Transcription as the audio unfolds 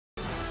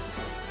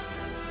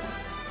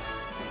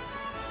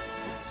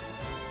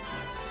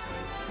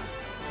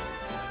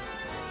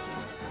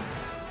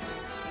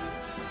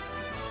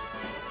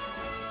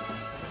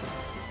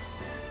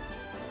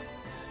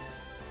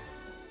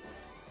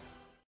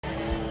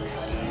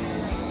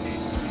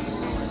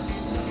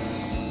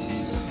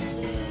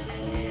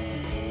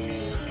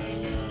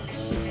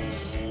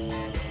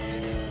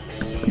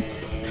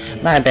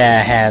My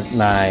bad, I had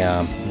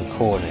my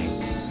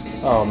recording.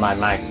 Oh, my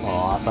microphone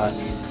off, but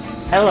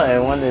hello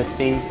everyone, this is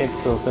Steve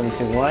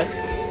Pixel721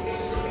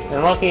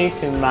 and welcome you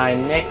to my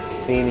next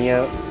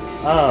video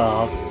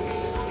of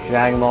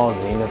Dragon Ball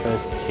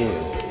Xenoverse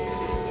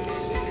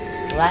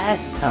 2.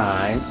 Last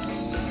time,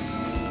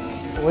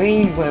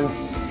 we went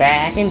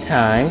back in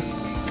time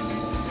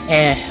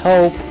and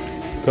helped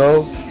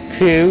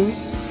Goku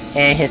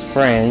and his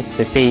friends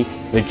defeat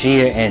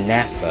Vegeta and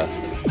Nappa.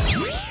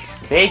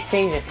 Big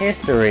thing in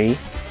history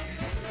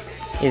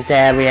is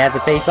that we have to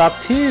face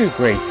off two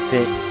great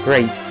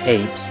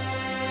apes.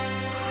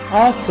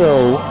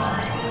 Also,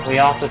 we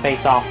also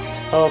face off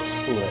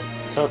Turtle.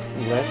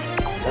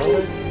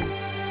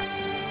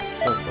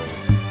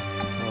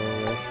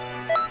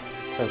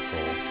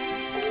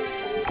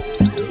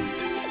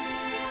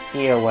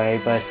 Either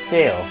way, but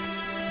still.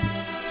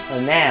 But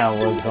now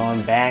we're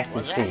going back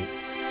to see.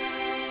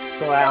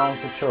 Go out on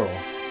patrol.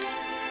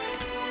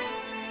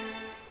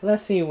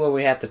 Let's see what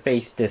we have to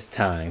face this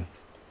time.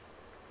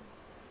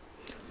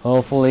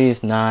 Hopefully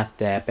it's not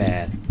that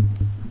bad.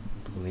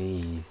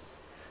 Please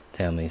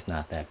tell me it's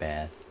not that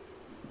bad.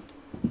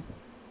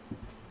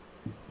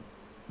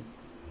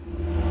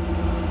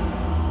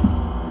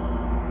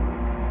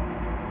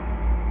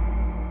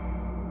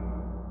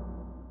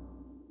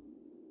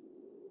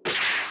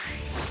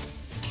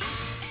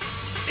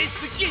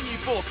 It's the Ginyu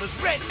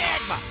Force's red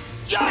magma!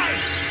 Giant!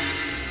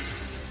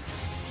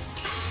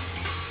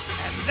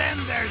 And then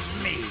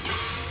there's me,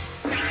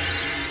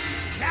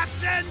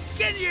 Captain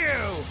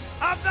Ginyu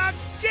of the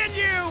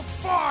Ginyu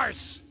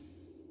Force!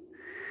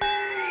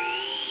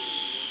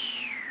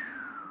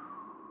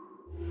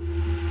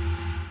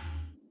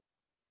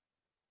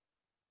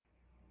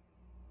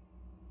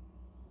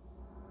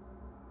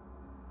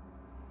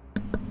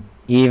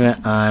 Even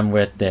I'm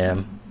with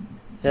them.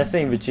 Just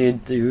seeing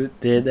Vegeta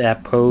did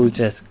that pose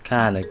just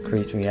kinda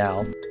creeps me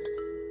out.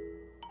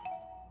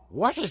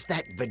 What is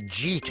that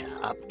Vegeta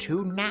up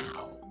to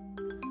now?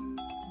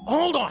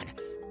 Hold on!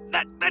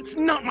 That's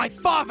not my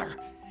father!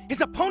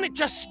 His opponent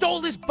just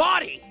stole his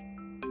body!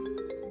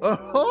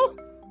 Uh-huh.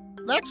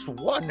 That's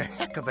one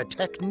heck of a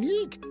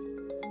technique.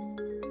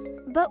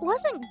 But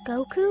wasn't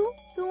Goku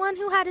the one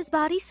who had his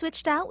body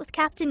switched out with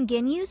Captain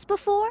Ginyu's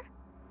before?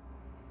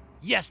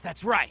 Yes,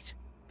 that's right.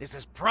 This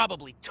is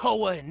probably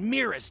Towa and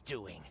Mira's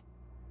doing.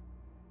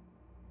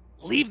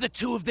 Leave the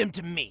two of them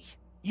to me.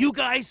 You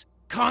guys,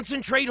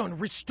 concentrate on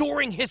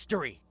restoring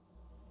history.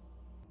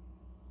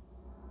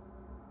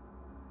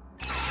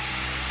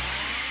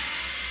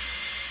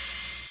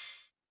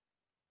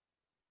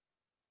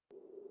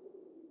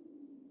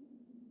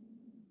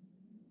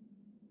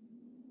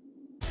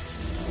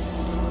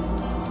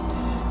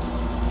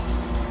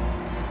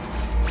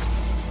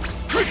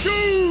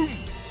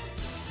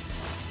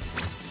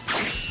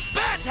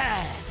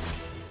 Batman!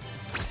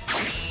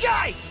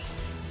 Jive!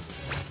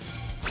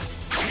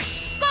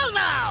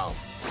 Bono!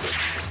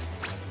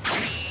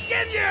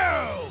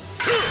 Ginyu!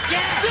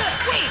 Yeah!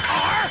 We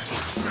are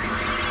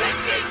the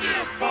Ginyu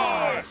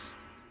Force!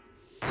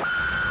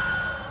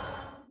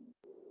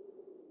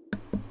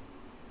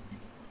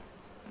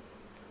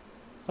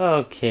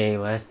 Okay,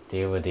 let's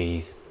deal with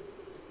these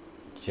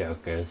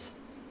jokers.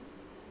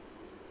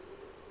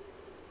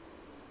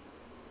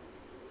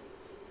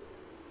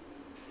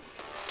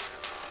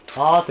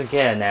 All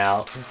together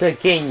now, the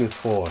Ginyu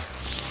Force.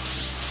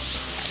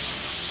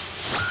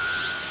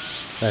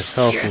 Let's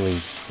hopefully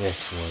this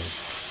works.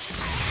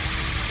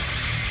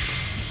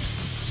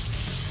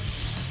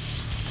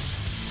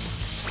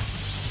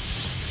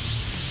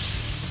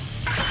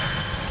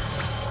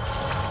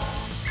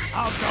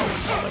 I'll go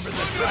and deliver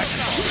the Dragon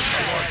Ball to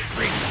Lord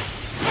Frieza.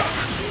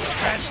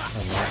 And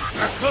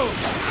Goku,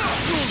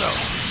 Guldo,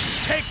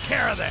 take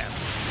care of them.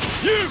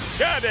 You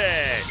got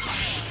it!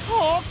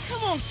 Oh,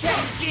 come on,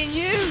 Captain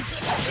Ginyu!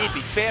 It'd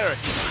be fairer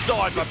if you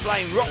decide by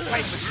playing rock,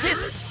 paper,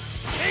 scissors.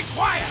 Be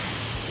quiet!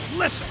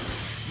 Listen,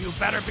 you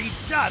better be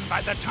done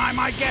by the time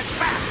I get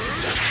back.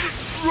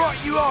 Right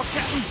you are,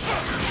 Captain.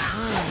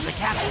 The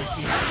captain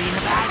seems to be in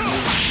a bad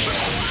mood.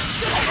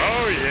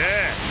 Oh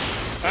yeah!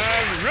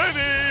 I'm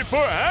ready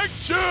for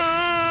action!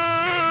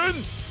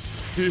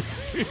 Hey,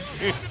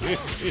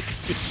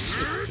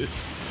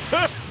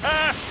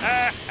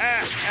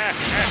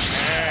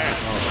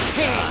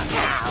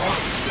 now,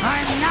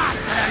 I'm not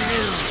gonna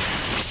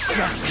lose.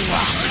 Just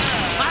watch.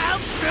 I'll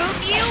prove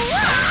you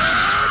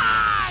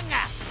wrong!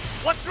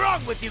 What's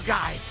wrong with you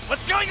guys?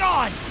 What's going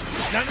on?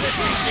 None of this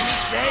makes any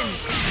sense.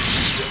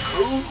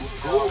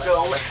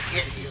 Guldo and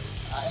Ginyu.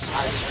 I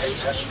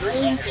sense a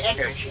strange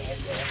energy in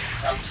there.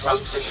 The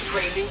closest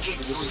training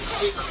Ginyu in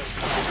secret.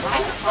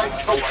 Trying to find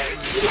Towa and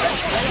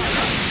Mira's place.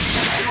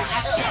 You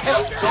have to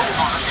help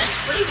Gohan and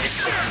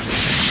Frieza.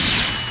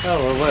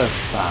 Oh, we're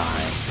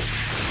fine.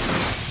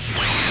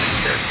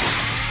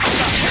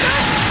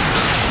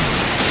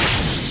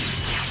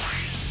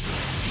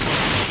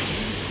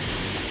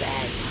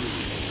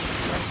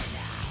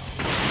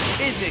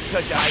 Is it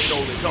because you ate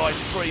all this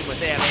ice cream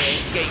without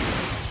asking?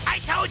 I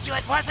told you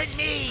it wasn't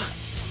me!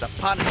 The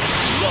punishment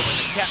for robbing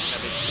the captain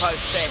of his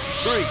post-back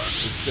tree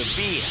is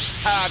severe,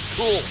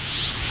 hardcore.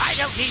 I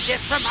don't need this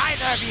from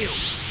either of you.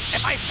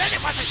 If I said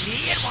it wasn't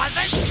me, it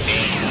wasn't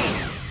me.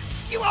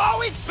 You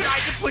always try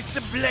to push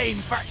the blame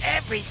for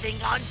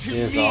everything onto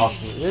This is me.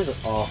 awful. This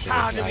is awful.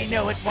 How do we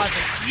know it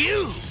wasn't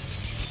you?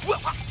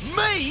 What,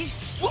 me?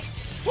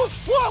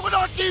 Why would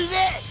I do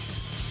that?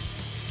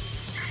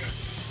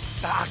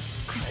 Ah,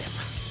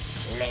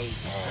 crap. Later.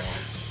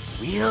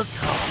 We'll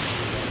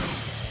talk.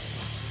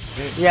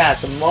 Yeah,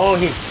 the more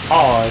he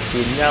paused,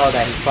 you know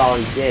that he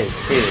probably did it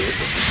too.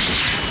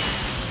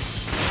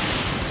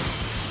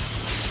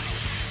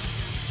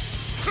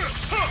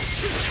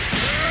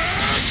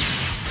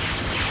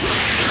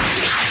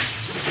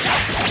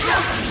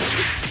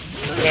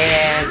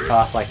 And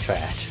tossed like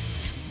trash.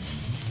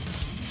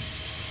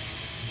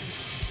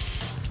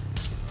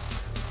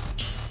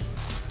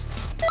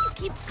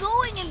 Keep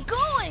going and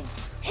going.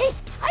 Hey,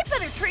 I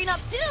better train up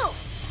too.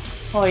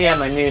 Oh yeah,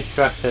 my new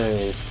instructor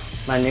is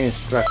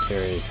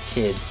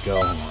Kid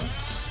Gohan.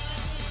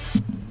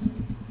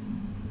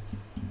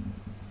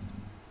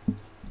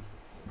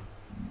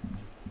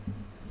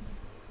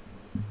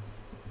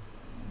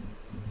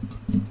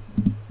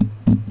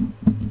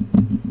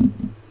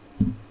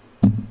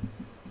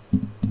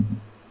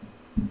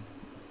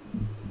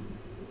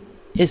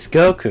 It's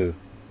Goku.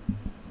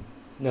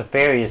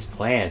 Nefarious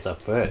plans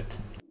afoot.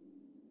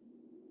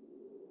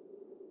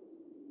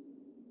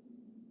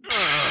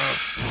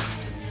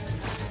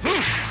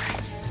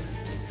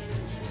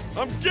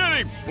 I'm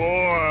getting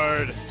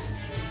bored.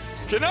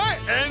 Can I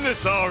end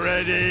this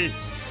already?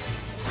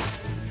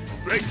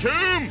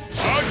 Rekum,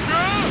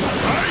 Ultra,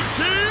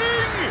 fighting!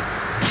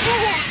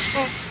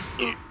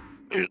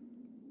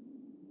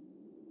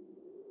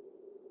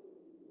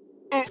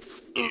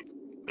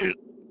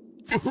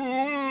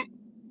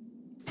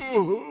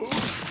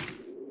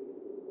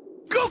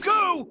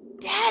 Goku!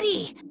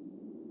 Daddy!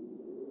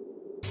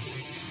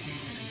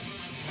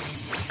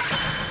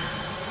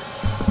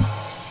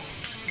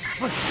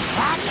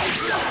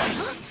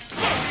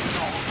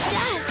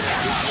 Dad,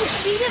 you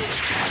beat him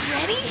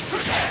already?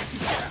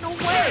 No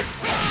way!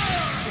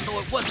 Although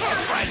it was a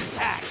surprise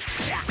attack.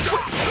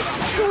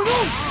 What's going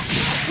on?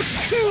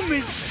 Goku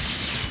is...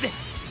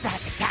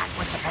 That attack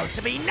was supposed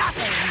to be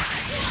nothing.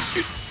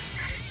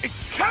 It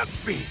can't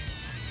be!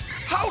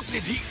 How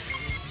did he...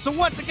 So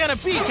what's it gonna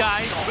be,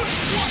 guys?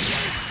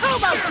 How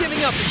about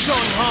giving up and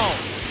going home?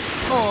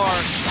 Or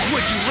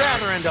would you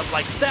rather end up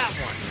like that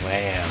one?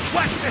 Wham.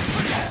 What?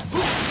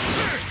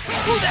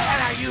 Who the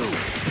hell are you?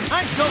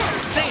 I'm Goku,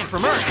 Saiyan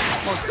from Earth,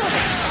 or so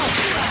they tell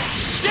me.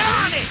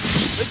 Darn it!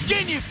 The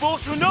Ginyu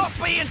Force will not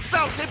be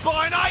insulted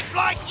by an ape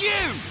like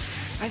you!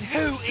 And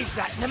who is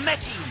that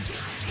Namekian?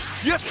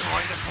 You're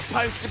kind of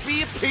supposed to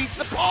be a piece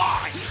of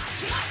pie!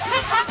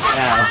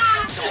 Now,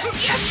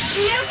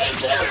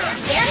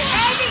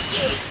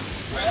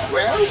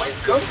 Well, when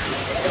Goku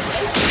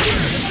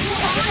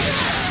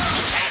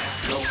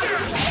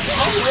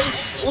always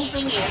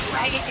swooping in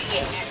right at the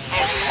end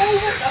and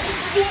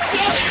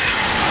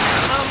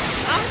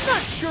I'm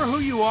not sure who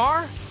you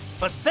are,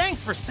 but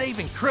thanks for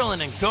saving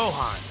Krillin and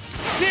Gohan.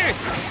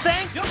 Seriously,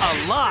 thanks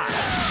a lot.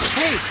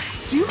 Hey,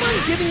 do you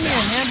mind giving me a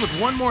hand with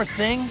one more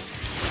thing?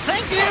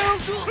 Thank you!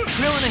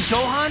 Krillin and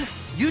Gohan,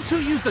 you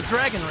two use the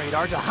Dragon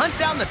Radar to hunt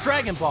down the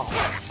Dragon Ball.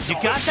 You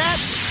got that?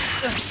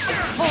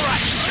 All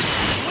right.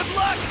 Good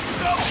luck,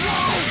 Goku!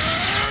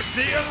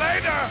 See you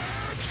later,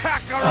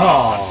 Kakarot!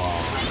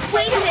 oh,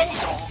 Wait a minute!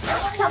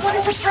 Someone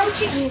is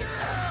approaching you!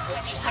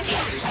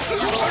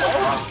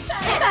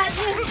 Bad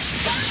news!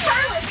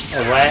 Charlotte!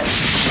 wait, what?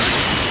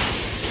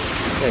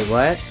 Wait,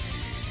 what?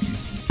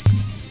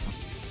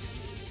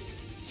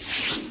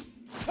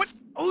 What?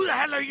 Who the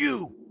hell are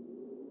you?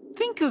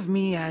 Think of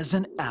me as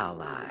an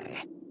ally.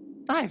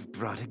 I've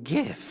brought a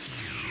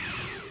gift.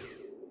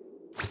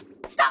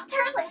 Stop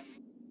Turles!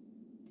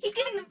 He's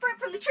giving them fruit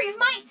from the Tree of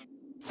Might!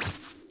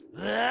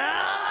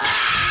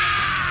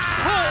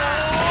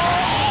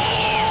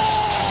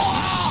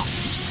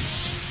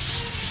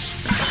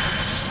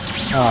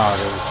 Oh,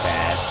 this is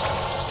bad.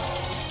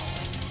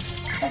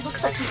 It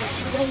looks like we were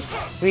too late.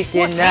 We did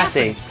What's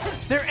nothing.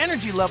 happened? Their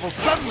energy levels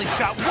suddenly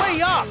shot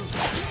way up.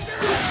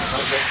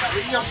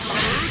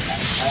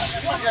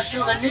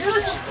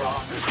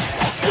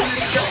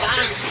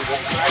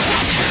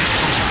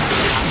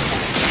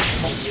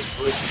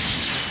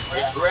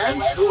 It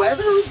grants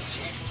whoever reads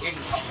it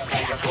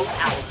incredible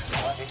power,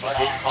 but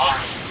it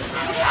costs the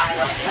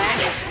entire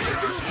planet.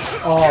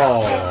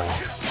 Oh.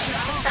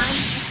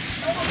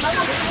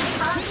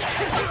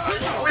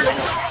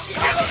 He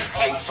has to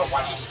pay for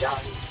what he's done.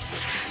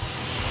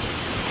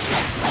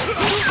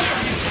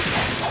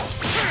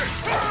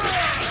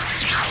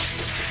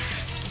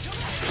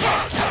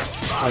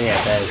 Oh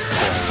yeah, that is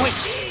cool. Wait,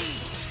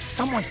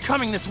 someone's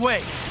coming this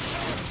way.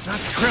 It's not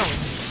Krillin,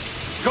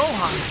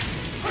 Gohan,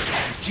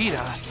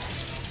 Vegeta.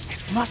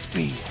 It must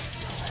be.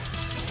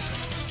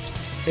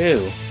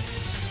 Who?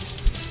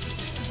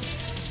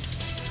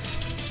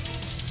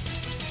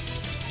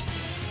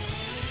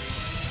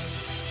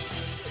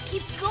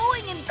 Keep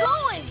going and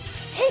going.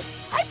 Hey,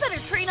 I better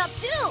train up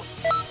too.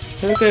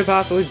 Who could it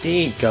possibly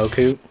be,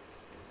 Goku?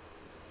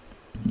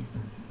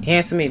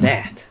 Answer me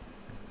that.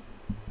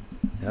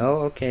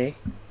 Oh, okay.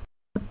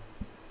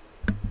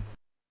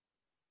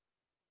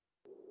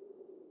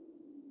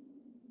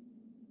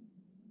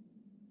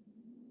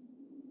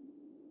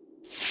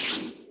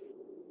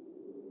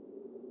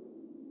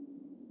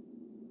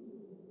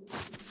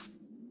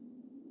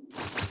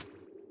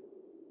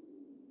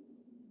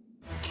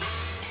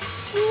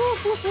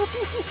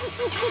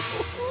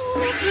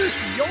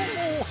 Yo!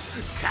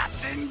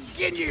 Captain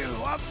Ginyu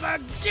of the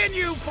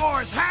Ginyu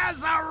Force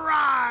has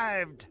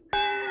arrived!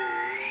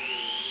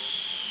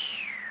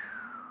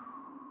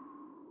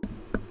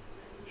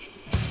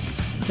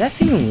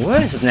 That's even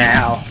worse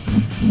now.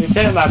 You're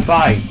taking my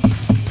body.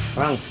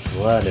 Trunks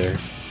Bludder.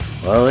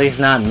 Well, at least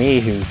not me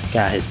who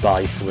got his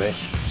body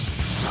switched.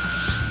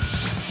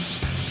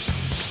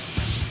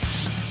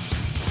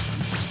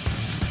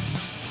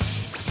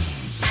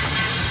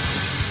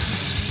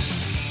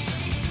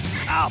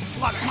 I'll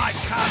pluck my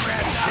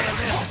comrades out of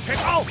this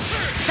pickle!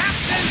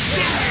 Captain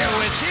Ginyu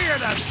is here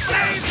to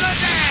save the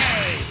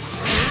day!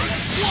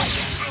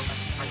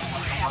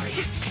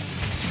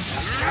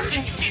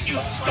 Captain Ginyu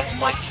stole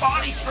my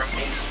body from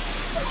me.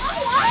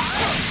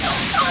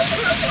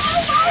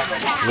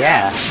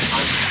 Yeah.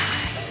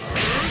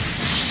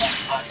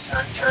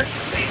 Turn to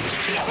me.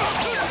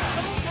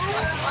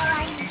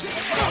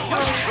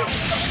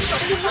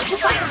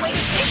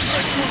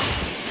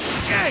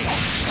 Jake!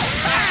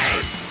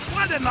 Hey!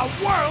 What in the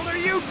world are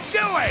you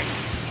doing?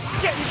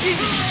 Getting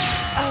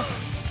Ginyu.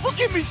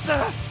 Forgive me,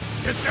 sir.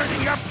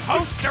 Deserting your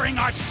post during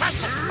our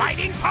special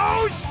fighting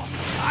pose?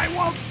 I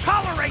won't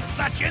tolerate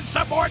such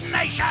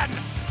insubordination!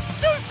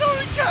 So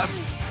sorry,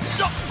 Captain.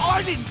 No,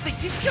 I didn't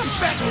think you'd come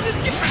back in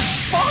a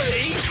different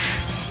body.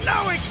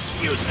 No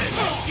excuses!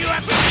 You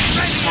have been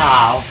training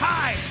Wow. all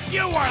time!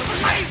 You were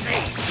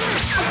lazy!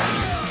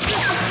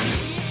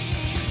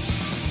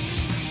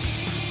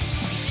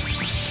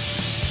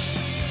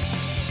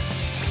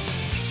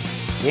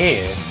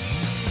 Yeah.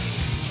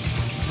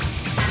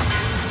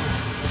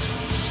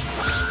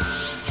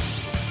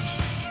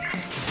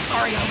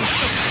 Sorry I was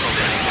so slow.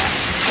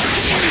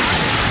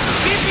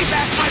 Give me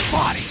back my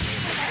body!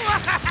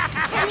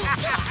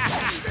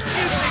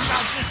 You think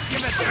I'll just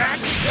give it back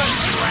because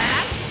you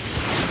asked?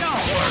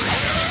 Don't worry.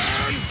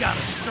 You've got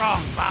a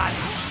strong body.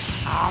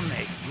 I'll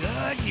make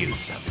good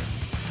use of it.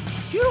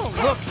 You don't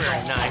look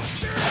very nice,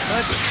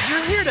 but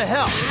you're here to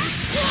help.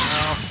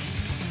 Well,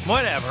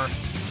 whatever.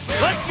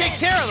 Let's take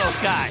care of those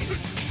guys.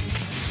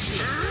 See,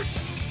 in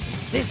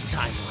this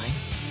timeline,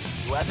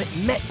 you haven't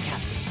met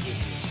Captain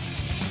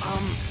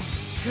Ginyu.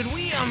 Could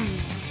we,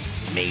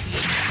 maybe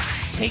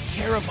take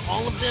care of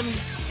all of them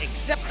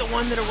except the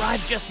one that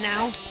arrived just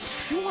now?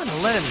 You want to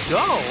let him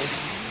go?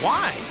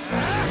 Why?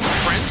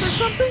 Friends or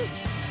something?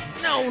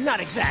 No, not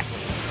exactly.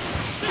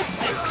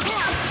 This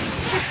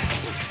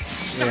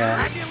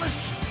Yeah. Fabulous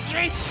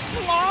chase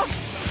lost?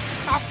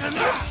 How can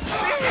this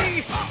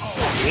be?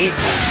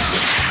 Easy.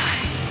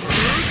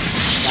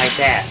 Like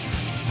that.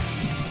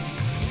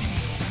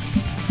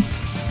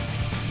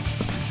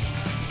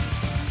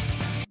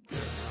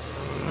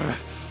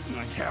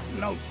 I have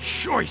no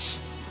choice.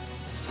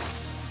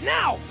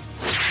 Now!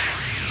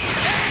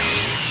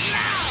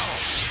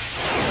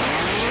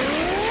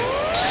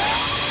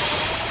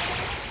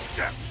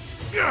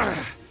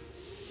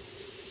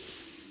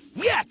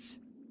 Yes!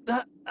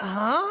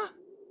 Huh?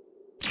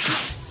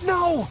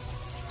 No!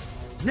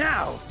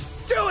 Now,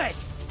 do it!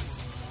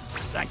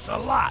 Thanks a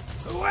lot,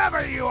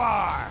 whoever you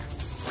are!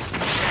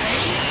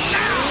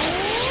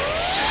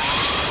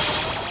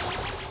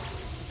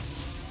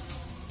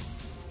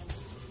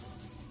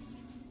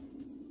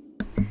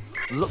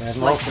 Looks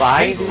more like the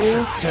fight, tables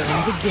dude? have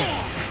turned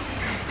again.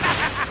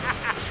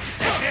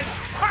 This is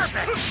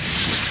perfect!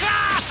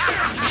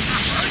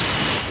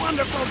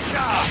 Wonderful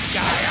job,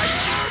 guy I've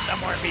seen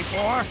somewhere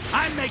before.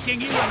 I'm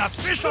making you an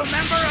official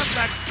member of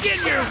the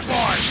Ginyu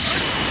Force!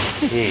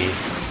 Jeez.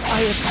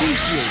 I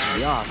appreciate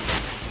the offer,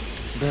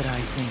 but I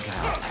think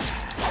I'll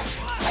pass.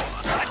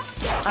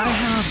 I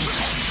have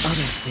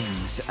other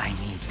things I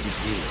need to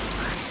do.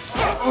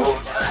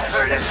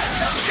 Curtis,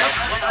 just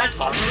when I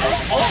thought it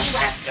was all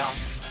wrapped up.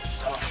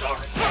 So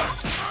sorry.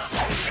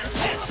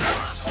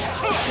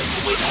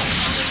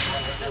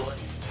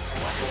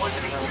 It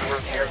wasn't able to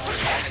repair the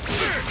past.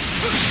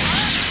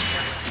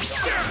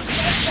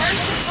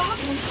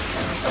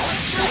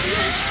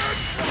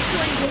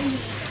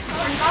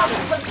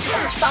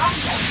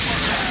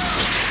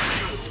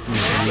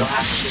 You'll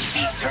have to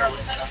defeat Turles,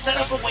 set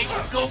up a way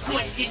for Goku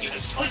and Ginyu to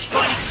switch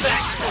bodies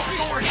back to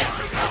restore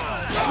history.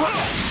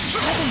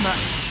 What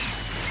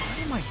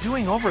am I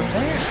doing over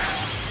there?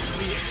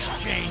 We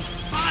exchange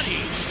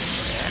bodies,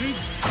 and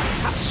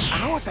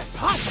How is that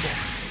possible?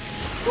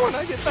 When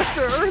I get back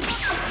to Earth,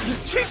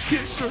 Chi-Chi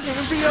is sure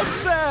gonna be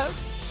upset.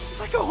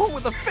 If I go home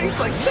with a face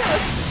like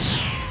this.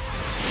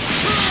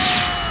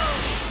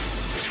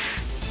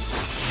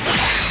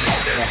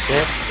 That's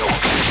it.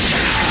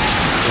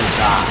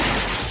 Goodbye,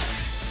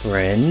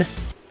 friend.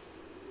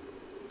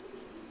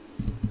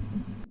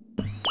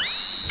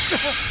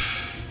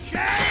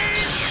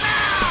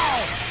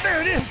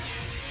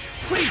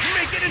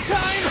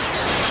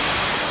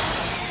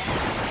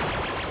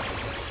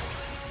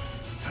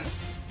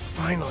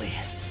 Finally,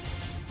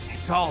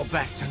 it's all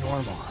back to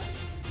normal.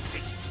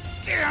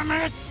 Damn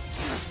it!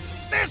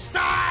 This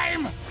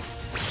time!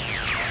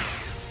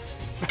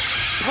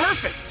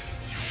 Perfect!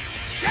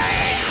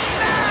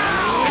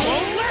 I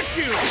won't let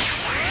you!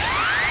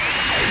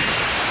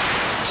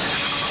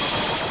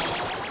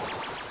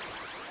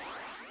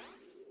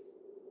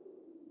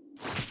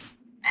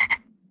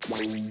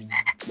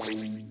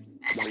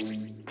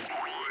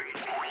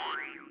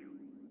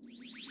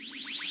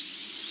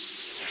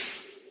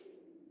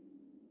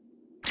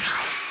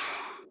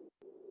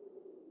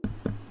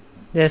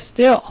 There's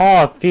still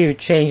a few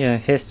changes in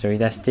history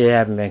that still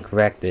haven't been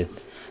corrected.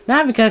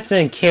 Not because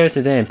certain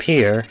characters didn't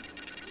appear,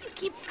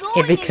 Keep it's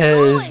going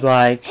because, and going.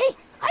 like, Hey,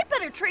 I'd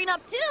better train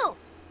up too.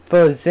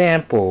 for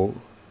example,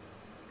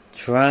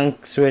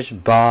 Trunks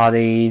switched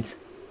bodies,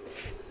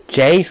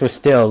 Jace was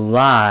still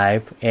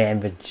alive,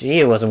 and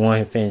Vegeta was the one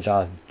who finished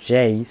off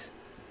Jace.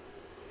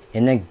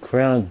 And then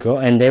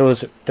and they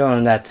was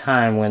during that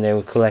time when they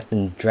were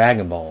collecting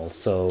Dragon Balls,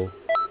 so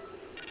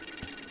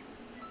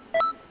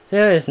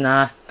Zero is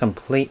not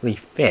completely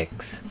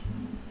fixed.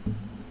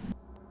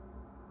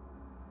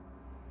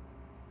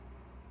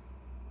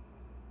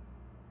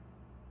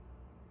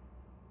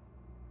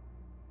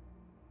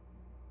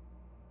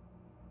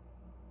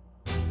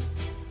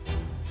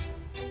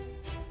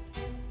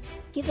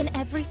 Given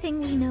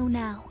everything we know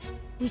now,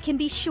 we can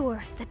be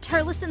sure that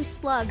Turles and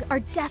Slug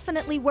are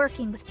definitely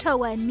working with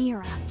Towa and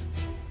Mira.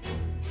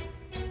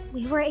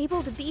 We were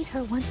able to beat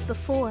her once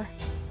before,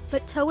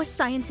 but Towa's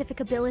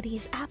scientific ability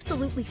is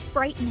absolutely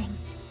frightening.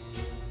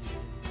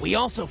 We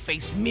also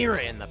faced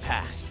Mira in the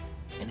past,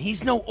 and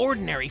he's no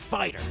ordinary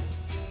fighter.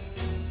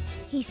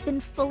 He's been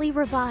fully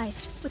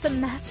revived with a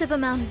massive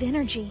amount of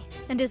energy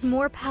and is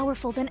more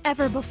powerful than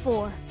ever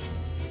before.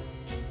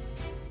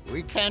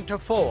 We can't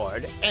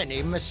afford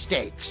any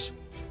mistakes.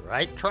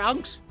 Right,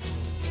 Trunks?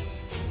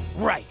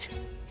 Right.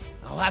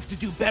 I'll have to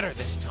do better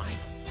this time.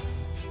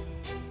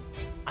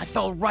 I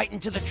fell right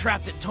into the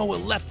trap that Towa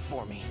left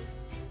for me.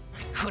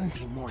 I couldn't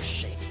be more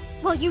shaken.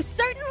 Well, you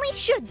certainly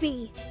should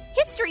be!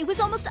 History was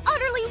almost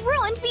utterly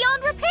ruined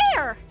beyond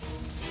repair!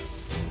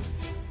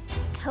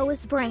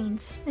 Towa's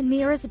brains and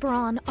Mira's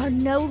brawn are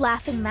no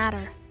laughing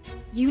matter.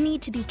 You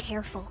need to be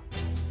careful.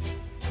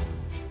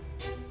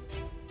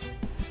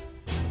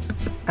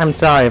 I'm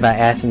sorry if I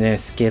accidentally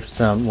skipped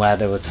some while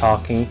they were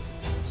talking.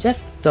 Just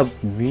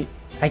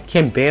I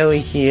can barely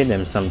hear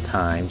them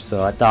sometimes,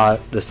 so I thought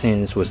the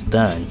sentence was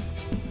done.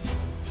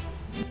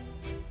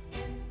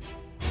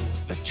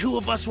 The two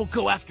of us will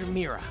go after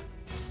Mira.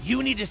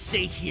 You need to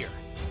stay here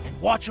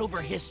and watch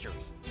over history.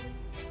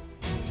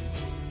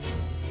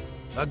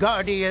 A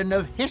guardian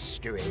of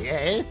history,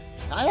 eh?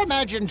 I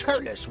imagine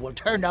Turles will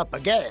turn up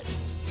again.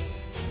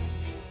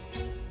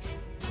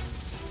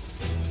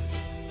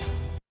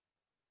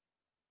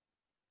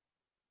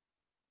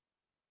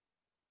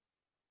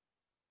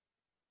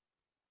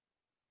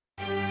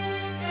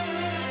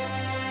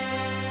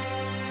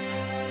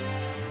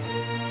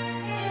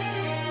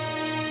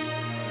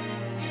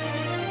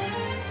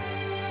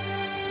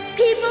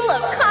 People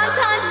of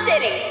Canton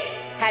City,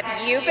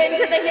 have you been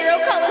to the Hero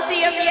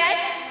Coliseum yet?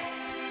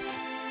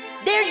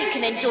 There you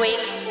can enjoy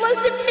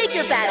explosive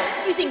figure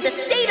battles using the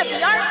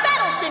state-of-the-art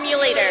battle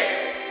simulator.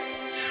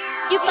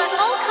 You've got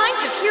all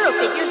kinds of hero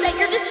figures at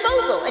your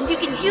disposal, and you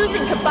can use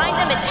and combine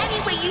them in any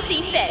way you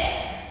see fit.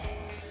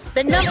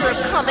 The number of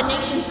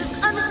combinations is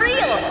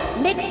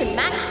unreal. Mix and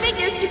match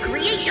figures to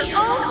create your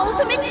own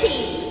ultimate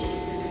team.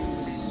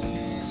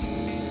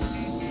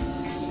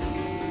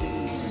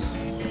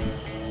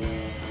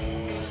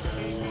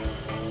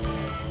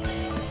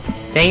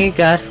 Thank you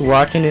guys for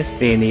watching this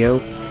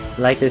video.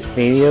 Like this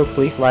video,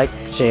 please like,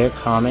 share,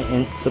 comment,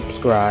 and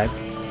subscribe.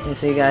 And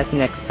see you guys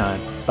next time.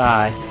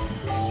 Bye.